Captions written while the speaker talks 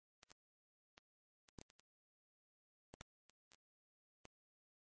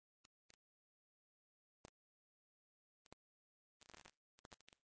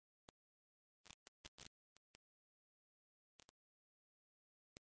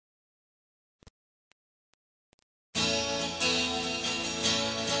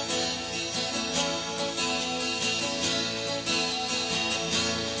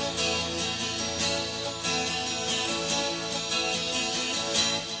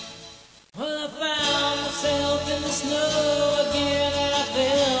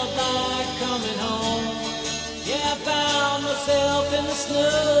myself in the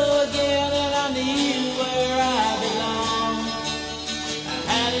snow again, and I knew where I belonged. I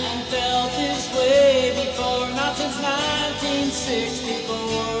hadn't felt this way before, not since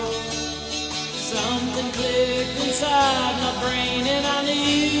 1964. Something clicked inside my brain, and I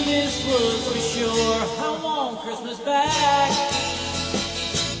knew this was for sure. I want Christmas back.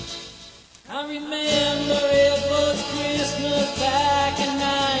 I remember it was Christmas back in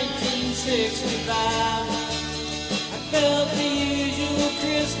 1965. I felt the usual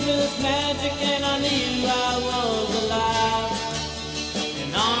Christmas magic, and I knew I was alive.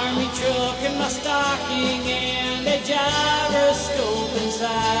 An army truck in my stocking and a gyroscope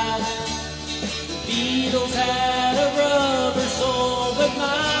inside. The Beatles had a rubber soul, but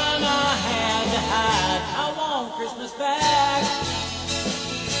mine I had to hide. I want Christmas back.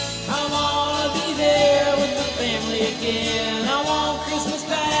 I wanna be there with the family again. I want Christmas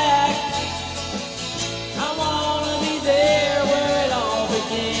back. I wanna be there where it all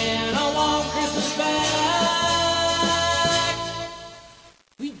began. I want Christmas back.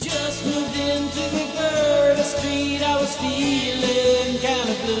 We just moved into Roberta Street. I was feeling kind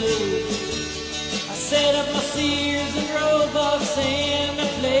of blue. I set up my Sears and Roebucks and I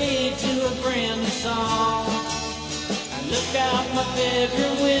played to a brand new song. Looked out my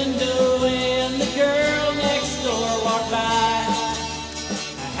bedroom window and the girl next door walked by.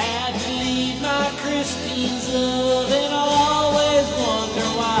 I had to leave my Christine's love and I'll always wonder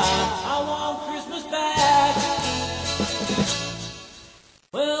why. I want Christmas back.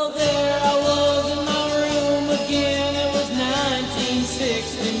 Well, there I was in my room again. It was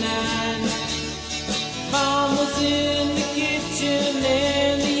 1969. Mom was in the kitchen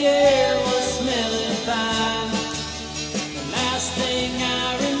and the air was smelling fine. Last thing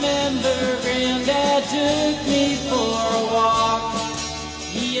I remember, Granddad took me for a walk.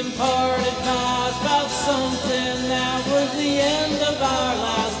 He imparted advice about something that was the end of our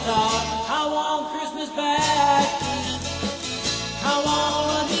last talk. I want Christmas back. I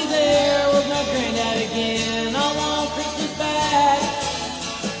wanna be there with my Granddad again. I want Christmas back.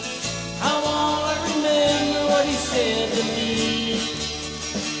 I wanna remember what he said to me.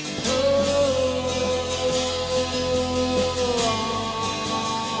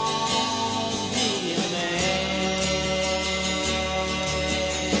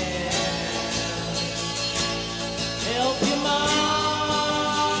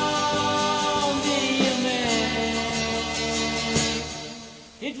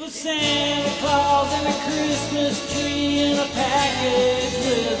 It was Santa Claus and a Christmas tree and a package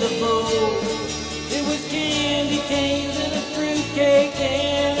with a bow. It was candy canes and a fruitcake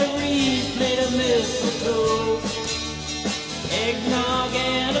and a wreath made of mistletoe. Eggnog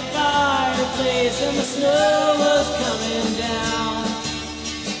and a fireplace and the snow